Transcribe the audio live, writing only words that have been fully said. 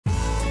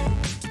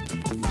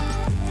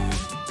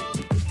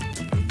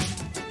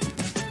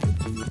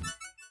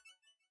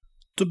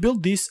To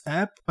build this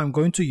app, I'm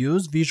going to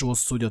use Visual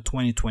Studio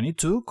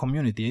 2022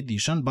 Community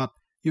Edition, but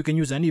you can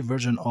use any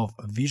version of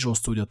Visual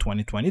Studio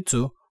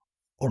 2022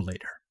 or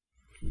later.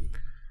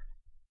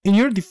 In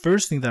here, the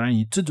first thing that I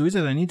need to do is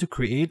that I need to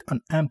create an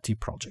empty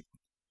project.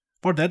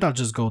 For that, I'll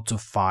just go to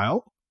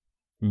File,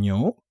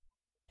 New,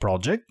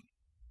 Project,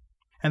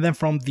 and then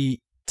from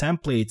the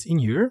templates in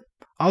here,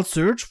 I'll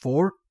search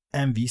for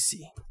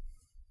MVC.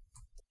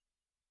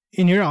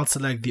 In here, I'll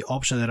select the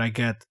option that I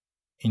get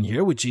in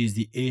here, which is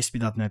the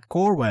ASP.NET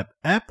Core Web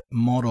App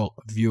Model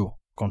View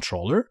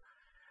Controller.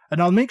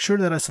 And I'll make sure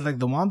that I select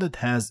the one that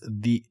has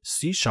the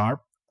C#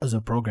 as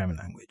a programming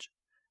language.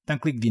 Then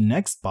click the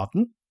Next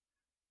button.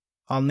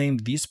 I'll name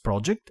this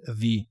project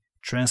the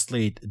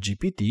Translate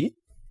GPT.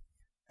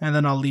 And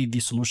then I'll leave the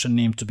solution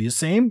name to be the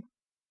same.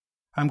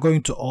 I'm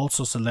going to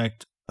also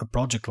select a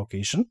project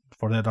location.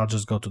 For that, I'll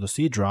just go to the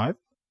C drive.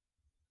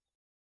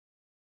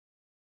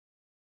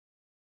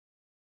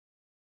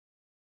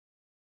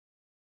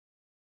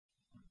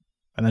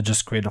 And I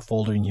just create a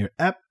folder in here,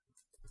 app,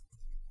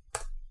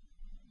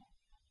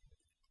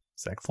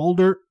 select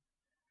folder,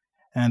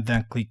 and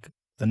then click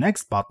the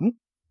next button.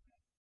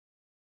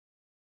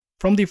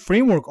 From the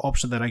framework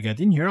option that I get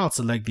in here, I'll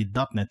select the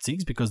 .NET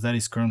 6 because that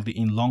is currently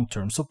in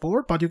long-term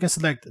support, but you can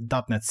select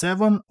 .NET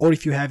 7, or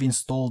if you have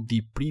installed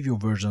the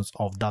preview versions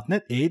of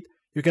 .NET 8,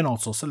 you can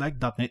also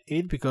select .NET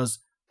 8 because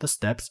the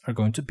steps are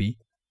going to be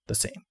the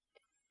same.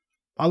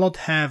 I'll not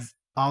have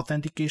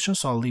authentication,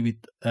 so I'll leave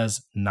it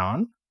as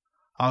none.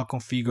 I'll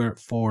configure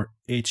for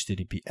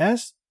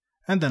HTTPS,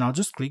 and then I'll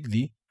just click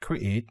the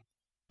Create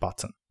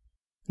button.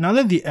 Now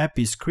that the app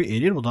is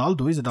created, what I'll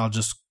do is that I'll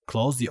just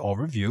close the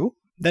overview.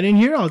 Then in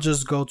here, I'll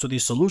just go to the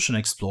Solution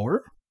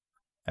Explorer,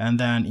 and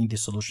then in the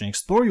Solution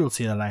Explorer, you'll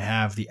see that I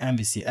have the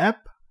MVC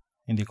app.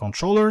 In the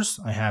controllers,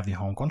 I have the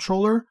home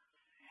controller.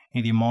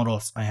 In the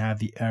models, I have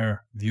the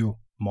Air View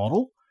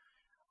model.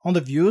 On the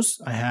views,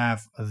 I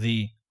have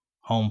the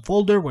home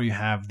folder where you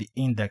have the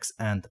index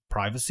and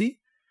privacy.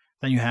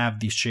 Then you have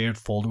the shared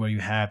folder where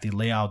you have the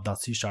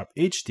layout.c#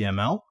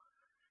 HTML.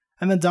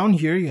 And then down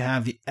here, you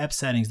have the app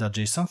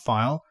settings.json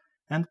file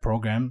and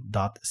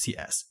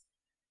program.cs.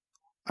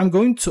 I'm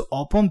going to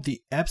open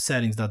the app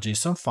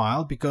settings.json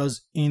file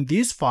because in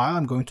this file,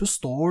 I'm going to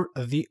store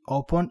the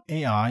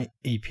openai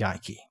API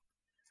key.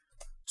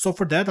 So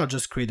for that, I'll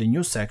just create a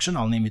new section.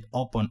 I'll name it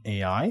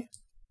openai.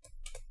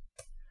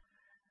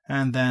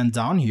 And then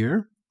down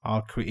here,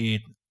 I'll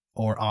create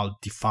or I'll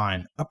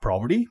define a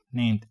property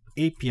named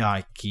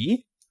API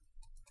key.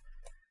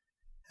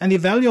 And the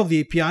value of the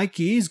API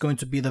key is going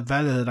to be the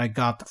value that I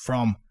got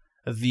from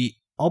the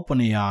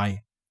OpenAI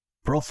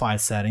profile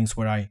settings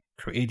where I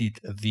created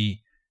the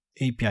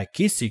API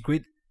key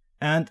secret,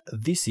 and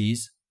this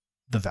is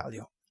the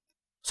value.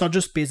 So I'll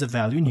just paste the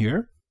value in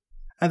here,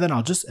 and then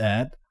I'll just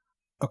add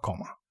a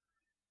comma.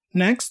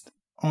 Next,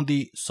 on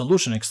the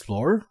Solution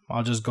Explorer,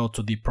 I'll just go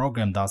to the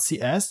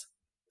program.cs,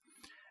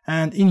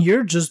 and in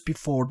here, just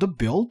before the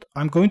build,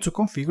 I'm going to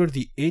configure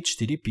the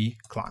HTTP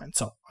client.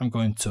 So I'm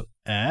going to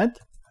add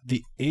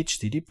the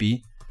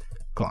HTTP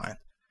client.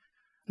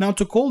 Now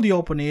to call the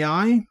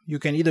OpenAI, you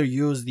can either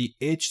use the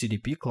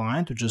HTTP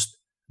client to just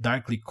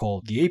directly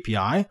call the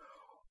API,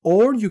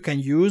 or you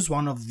can use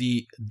one of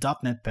the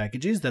 .NET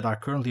packages that are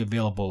currently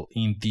available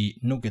in the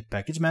NuGet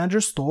Package Manager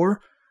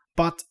store,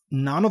 but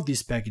none of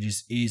these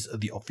packages is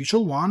the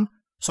official one,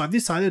 so I've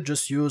decided to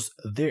just use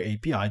their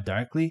API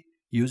directly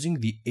using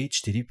the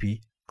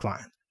HTTP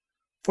client.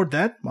 For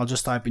that, I'll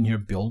just type in here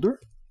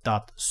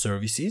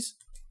builder.services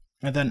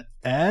and then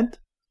add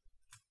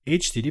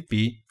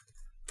HTTP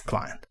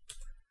client.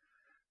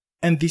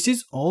 And this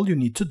is all you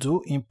need to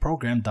do in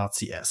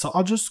program.cs. So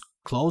I'll just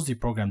close the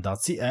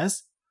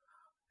program.cs,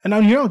 and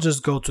down here I'll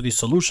just go to the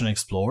Solution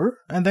Explorer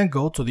and then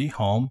go to the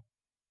Home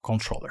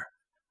Controller.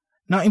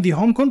 Now in the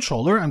Home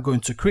Controller, I'm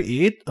going to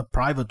create a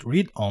private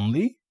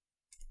read-only.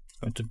 It's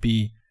going to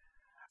be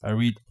a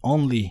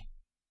read-only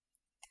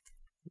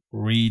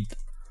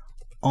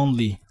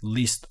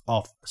list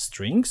of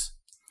strings.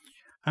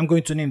 I'm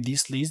going to name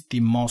this list the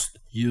most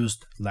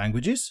used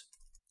languages.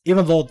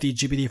 Even though the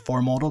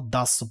GPT-4 model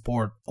does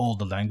support all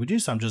the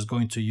languages, I'm just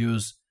going to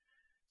use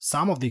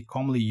some of the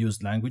commonly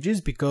used languages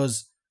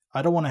because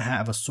I don't want to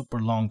have a super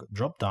long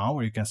drop down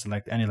where you can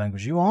select any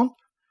language you want.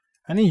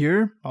 And in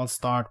here, I'll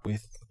start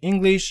with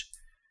English,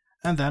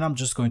 and then I'm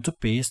just going to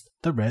paste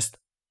the rest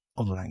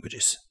of the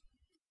languages.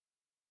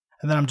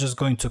 And then I'm just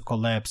going to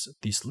collapse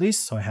this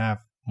list so I have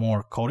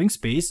more coding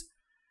space.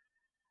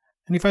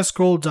 And if I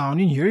scroll down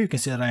in here, you can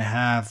see that I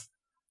have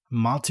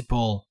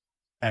multiple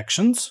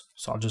actions.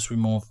 So I'll just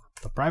remove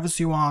the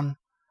privacy one.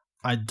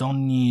 I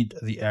don't need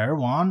the error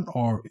one,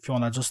 or if you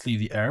want, I'll just leave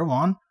the error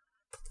one.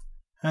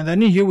 And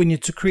then in here, we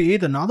need to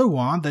create another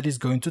one that is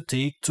going to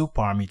take 2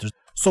 parameters.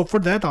 So for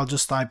that, I'll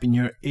just type in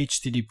here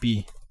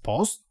HTTP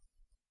post,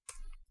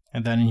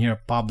 and then in here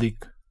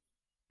public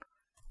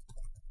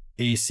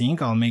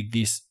async. I'll make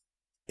this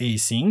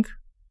async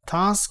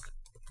task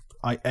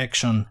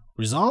action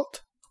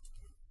result,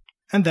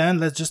 and then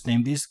let's just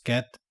name this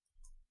get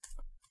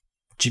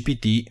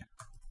GPT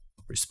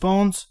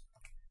response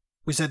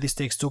we said this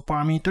takes 2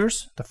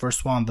 parameters. The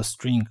first one, the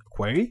string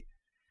query,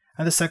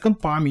 and the second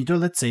parameter,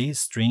 let's say,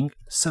 string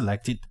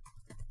selected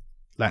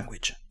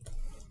language.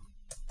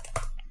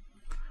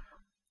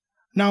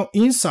 Now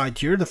inside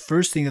here, the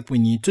first thing that we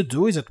need to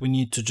do is that we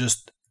need to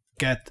just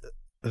get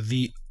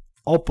the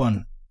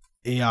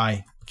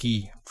openai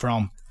key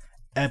from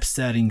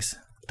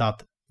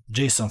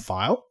appsettings.json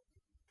file.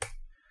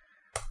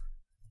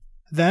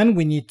 Then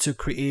we need to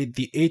create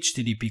the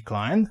HTTP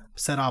client,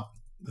 set up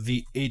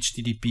the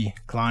HTTP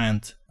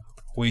client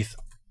with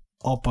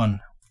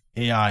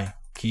openai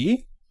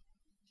key.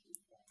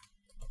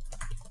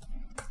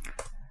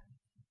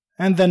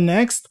 And then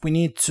next we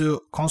need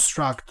to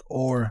construct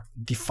or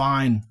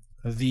define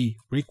the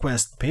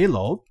request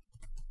payload.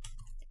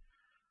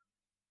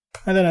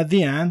 And then at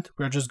the end,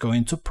 we're just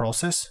going to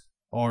process,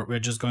 or we're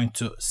just going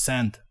to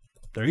send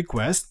the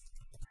request.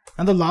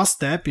 And the last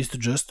step is to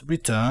just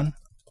return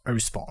a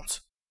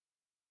response.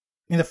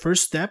 In the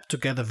first step, to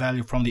get the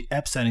value from the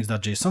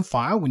appsettings.json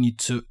file, we need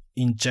to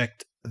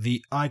inject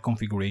the I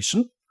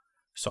configuration.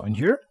 So in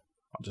here,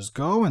 I'll just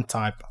go and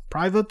type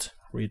private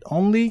read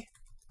only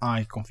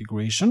I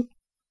configuration.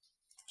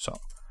 So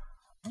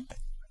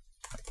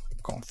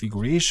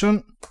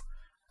configuration,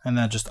 and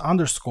then just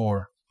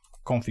underscore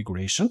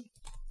configuration.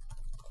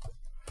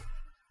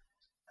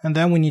 And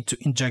then we need to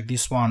inject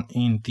this one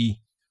in the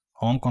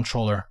home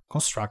controller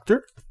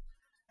constructor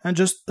and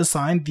just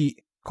assign the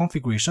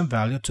configuration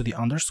value to the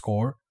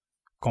underscore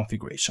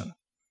configuration.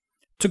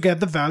 To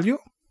get the value,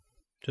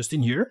 just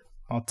in here,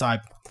 I'll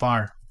type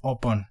var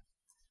open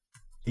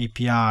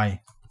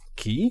API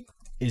key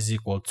is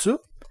equal to,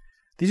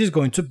 this is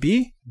going to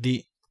be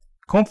the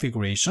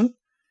configuration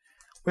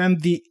when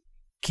the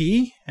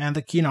key, and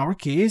the key in our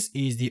case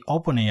is the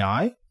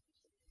openai,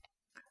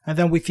 and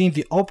then within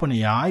the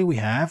openai we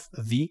have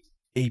the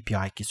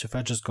API key. So if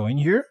I just go in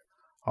here,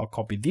 I'll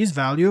copy this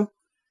value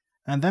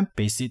and then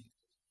paste it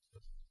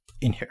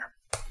in here.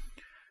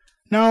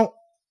 Now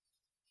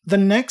the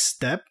next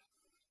step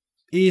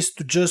is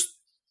to just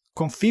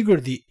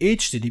configure the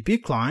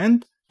HTTP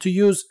client to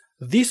use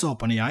this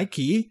openai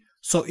key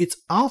so it's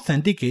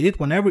authenticated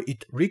whenever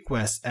it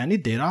requests any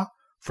data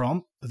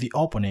from the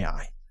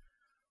openai.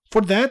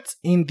 For that,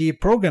 in the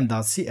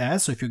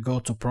program.cs, so if you go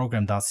to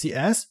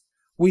program.cs,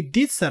 we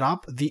did set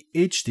up the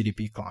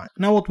HTTP client.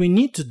 Now what we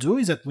need to do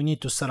is that we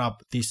need to set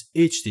up this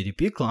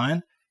HTTP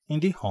client in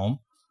the home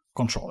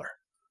controller.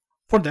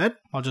 For that,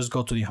 I'll just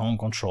go to the home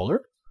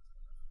controller,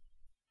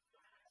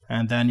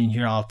 and then in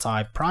here I'll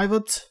type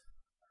private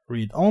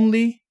read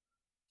only,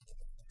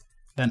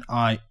 then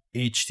I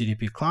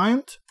HTTP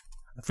client,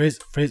 phrase,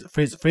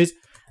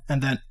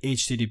 and then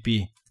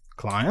HTTP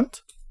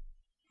client.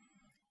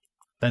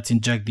 Let's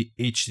inject the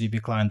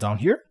HTTP client down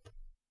here.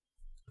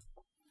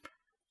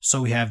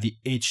 So we have the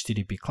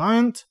HTTP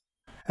client,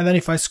 and then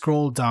if I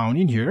scroll down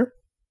in here,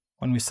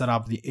 when we set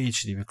up the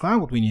HTTP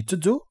client, what we need to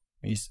do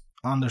is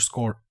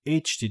underscore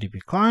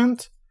HTTP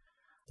client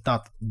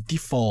dot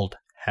default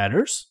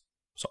headers,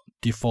 so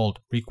default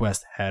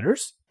request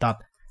headers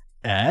dot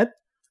add.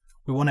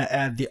 We want to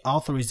add the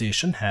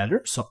authorization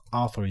header, so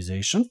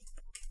authorization,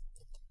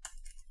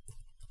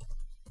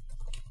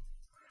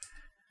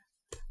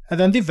 and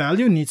then the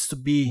value needs to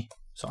be,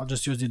 so I'll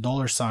just use the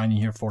 $ in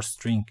here for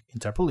string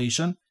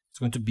interpolation. It's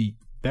going to be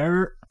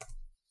bearer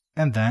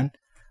and then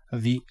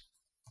the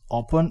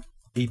open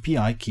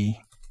API key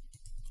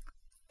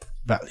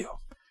value.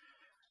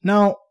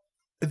 Now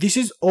this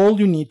is all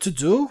you need to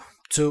do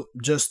to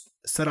just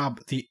set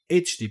up the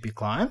HTTP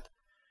client.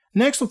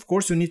 Next, of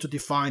course, you need to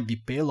define the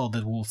payload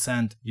that we'll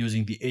send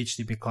using the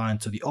HTTP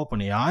client to the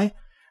openai,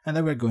 and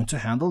then we're going to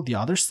handle the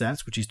other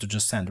steps, which is to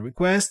just send a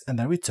request and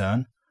then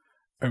return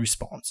a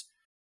response.